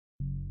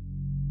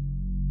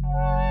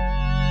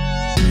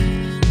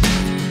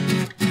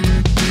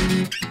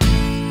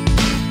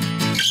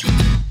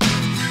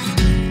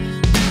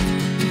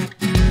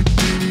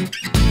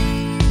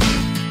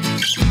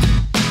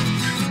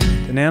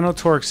Nano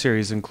Torq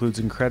series includes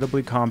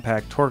incredibly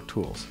compact torque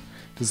tools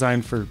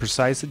designed for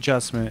precise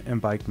adjustment and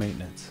bike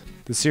maintenance.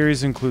 The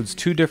series includes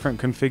two different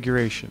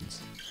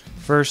configurations.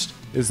 First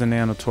is the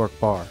Nano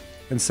TorqBar,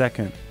 and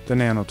second, the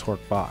Nano Torq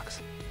box,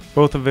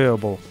 both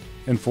available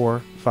in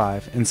 4,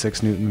 5, and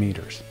 6 Newton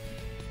meters.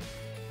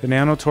 The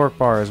Nano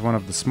TorqBar is one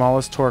of the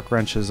smallest torque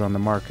wrenches on the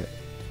market.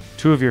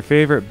 Two of your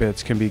favorite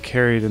bits can be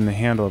carried in the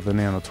handle of the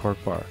Nano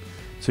TorqBar,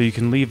 so you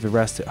can leave the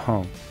rest at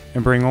home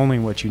and bring only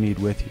what you need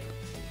with you.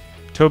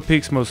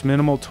 Topeak's most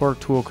minimal torque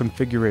tool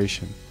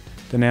configuration,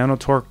 the Nano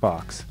Torq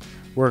box,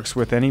 works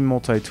with any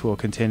multi-tool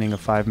containing a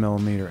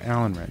 5mm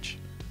Allen wrench.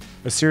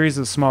 A series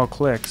of small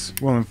clicks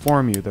will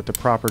inform you that the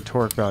proper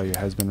torque value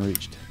has been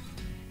reached.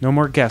 No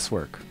more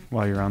guesswork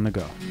while you're on the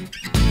go.